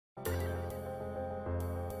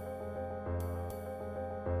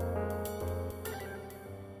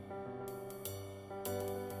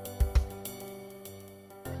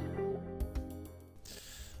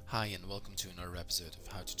Hi and welcome to another episode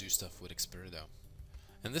of How to Do Stuff with XperiDo.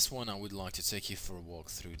 In this one I would like to take you for a walk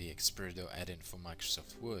through the XperiDo add-in for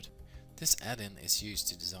Microsoft Word. This add-in is used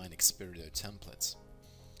to design XperiDo templates.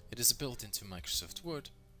 It is built into Microsoft Word,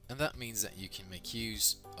 and that means that you can make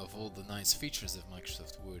use of all the nice features of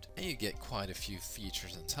Microsoft Word, and you get quite a few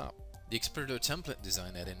features on top. The XperiDo Template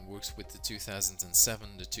Design Add-in works with the 2007,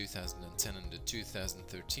 the 2010 and the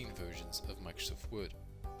 2013 versions of Microsoft Word.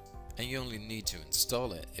 And you only need to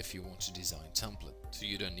install it if you want to design template. So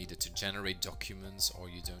you don't need it to generate documents, or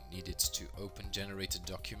you don't need it to open generated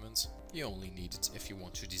documents. You only need it if you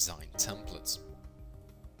want to design templates.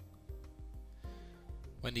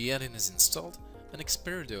 When the add-in is installed, an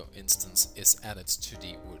XperiDo instance is added to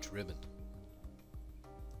the Word ribbon.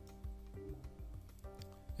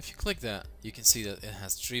 If you click that, you can see that it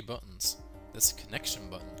has three buttons. That's a connection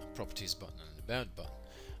button, a properties button and an about button.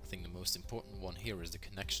 I think the most important one here is the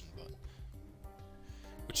connection button,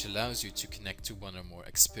 which allows you to connect to one or more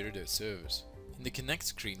XperiDo servers. In the connect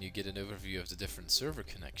screen you get an overview of the different server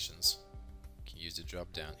connections. You can use the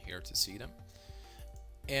drop down here to see them.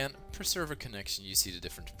 And per server connection you see the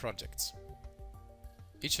different projects.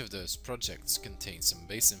 Each of those projects contains some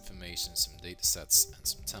base information, some datasets and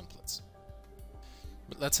some templates.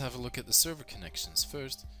 But let's have a look at the server connections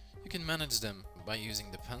first. You can manage them by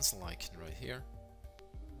using the pencil icon right here.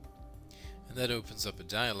 And that opens up a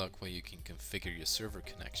dialog where you can configure your server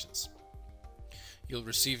connections. You'll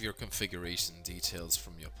receive your configuration details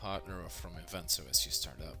from your partner or from Invenso as you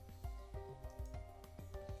start up.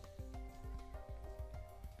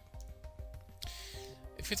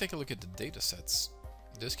 If you take a look at the datasets,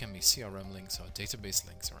 those can be CRM links or database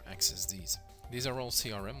links or XSDs. These are all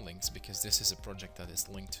CRM links because this is a project that is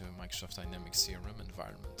linked to a Microsoft Dynamics CRM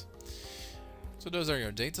environment. So those are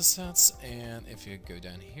your datasets, and if you go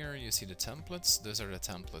down here you see the templates. Those are the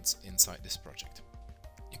templates inside this project.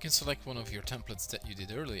 You can select one of your templates that you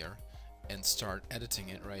did earlier and start editing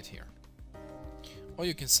it right here. Or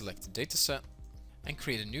you can select the dataset and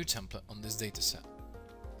create a new template on this dataset.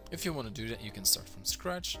 If you want to do that, you can start from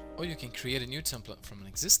scratch, or you can create a new template from an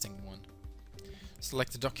existing one.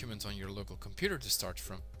 Select the document on your local computer to start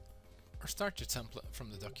from, or start your template from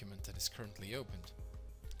the document that is currently opened.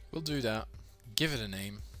 We'll do that. Give it a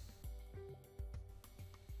name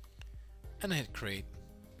and hit create.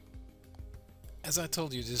 As I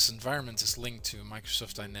told you, this environment is linked to a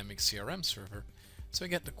Microsoft Dynamics CRM server, so I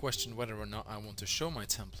get the question whether or not I want to show my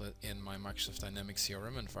template in my Microsoft Dynamics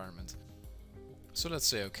CRM environment. So let's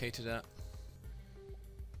say OK to that.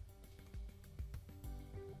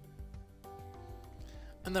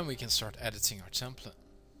 And then we can start editing our template.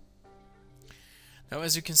 Now,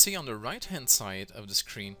 as you can see on the right hand side of the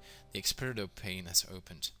screen, the XperiDo pane has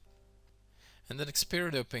opened. And that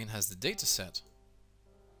XperiDo pane has the dataset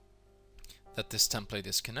that this template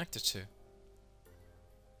is connected to.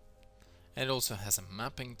 And it also has a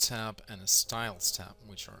mapping tab and a styles tab,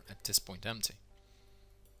 which are at this point empty.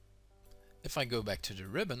 If I go back to the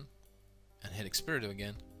ribbon and hit XperiDo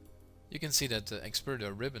again, you can see that the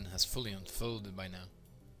XperiDo ribbon has fully unfolded by now.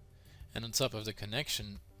 And on top of the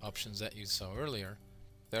connection options that you saw earlier,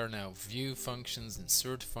 there are now view functions,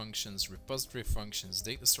 insert functions, repository functions,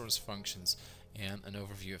 data source functions, and an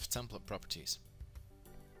overview of template properties.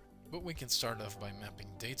 But we can start off by mapping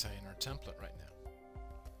data in our template right now.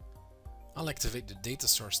 I'll activate the data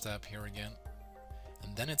source tab here again,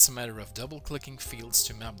 and then it's a matter of double-clicking fields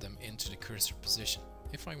to map them into the cursor position.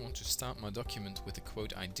 If I want to start my document with a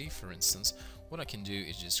quote ID, for instance, what I can do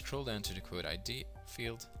is just scroll down to the quote ID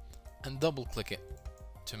field and double-click it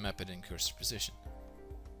to map it in cursor position.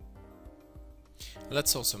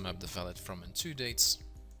 Let's also map the valid from and to dates.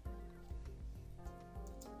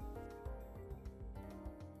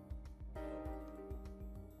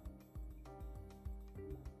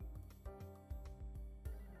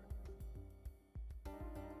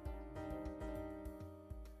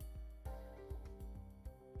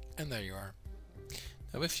 And there you are.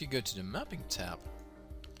 Now if you go to the mapping tab,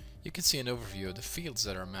 you can see an overview of the fields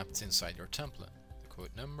that are mapped inside your template. The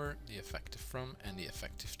quote number, the effective from, and the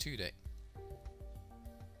effective to date.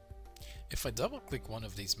 If I double click one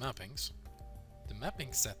of these mappings, the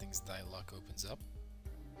mapping settings dialog opens up,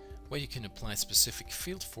 where you can apply specific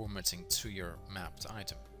field formatting to your mapped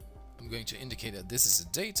item. I'm going to indicate that this is a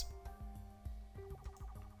date,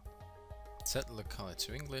 set the locality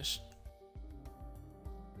to English,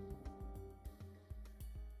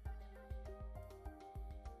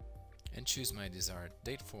 and choose my desired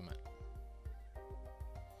date format.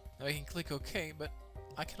 Now I can click OK, but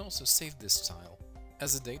I can also save this style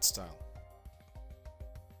as a date style.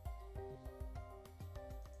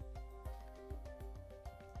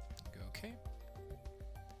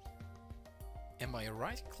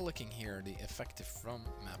 right clicking here the effective from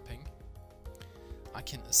mapping, I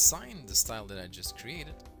can assign the style that I just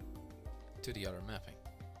created to the other mapping.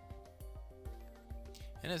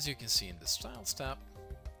 And as you can see in the Styles tab,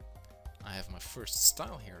 I have my first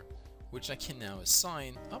style here, which I can now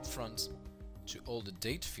assign up front to all the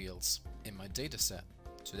date fields in my dataset.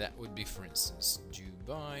 So that would be, for instance, due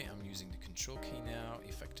by, I'm using the control key now,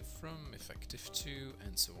 effective from, effective to,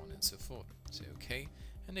 and so on and so forth. Say OK,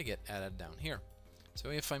 and they get added down here. So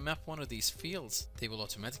if I map one of these fields, they will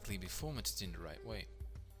automatically be formatted in the right way.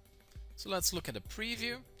 So let's look at a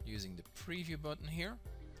preview using the preview button here.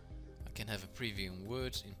 I can have a preview in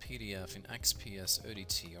Word, in PDF, in XPS,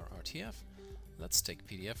 ODT or RTF. Let's take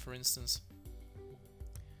PDF for instance.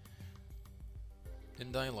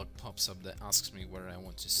 Then dialog pops up that asks me where I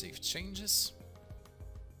want to save changes.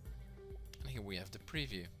 And here we have the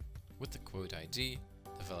preview with the quote ID,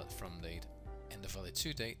 the valid from date and the valid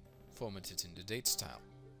to date formatted in the date style.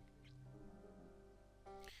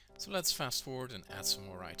 So let's fast forward and add some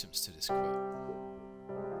more items to this quote.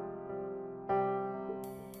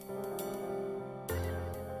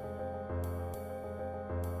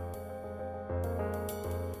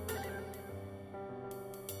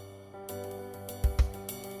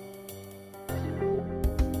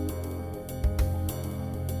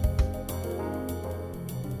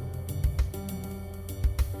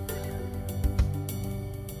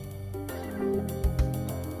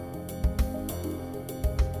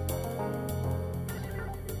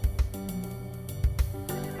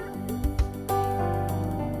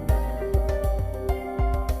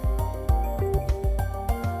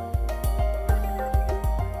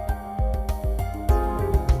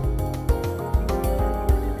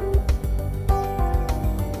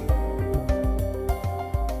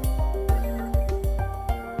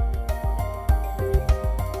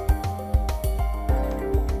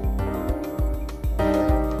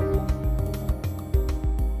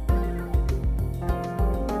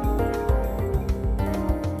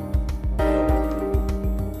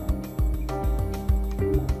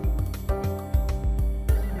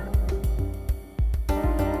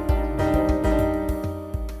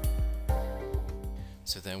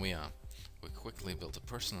 So there we are. We quickly built a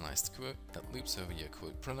personalized quote that loops over your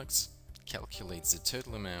quote products, calculates the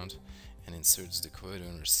total amount, and inserts the quote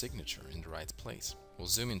owner's signature in the right place. We'll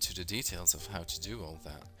zoom into the details of how to do all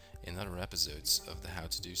that in other episodes of the How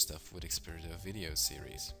to Do Stuff with XperiDo video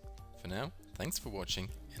series. For now, thanks for watching,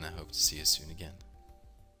 and I hope to see you soon again.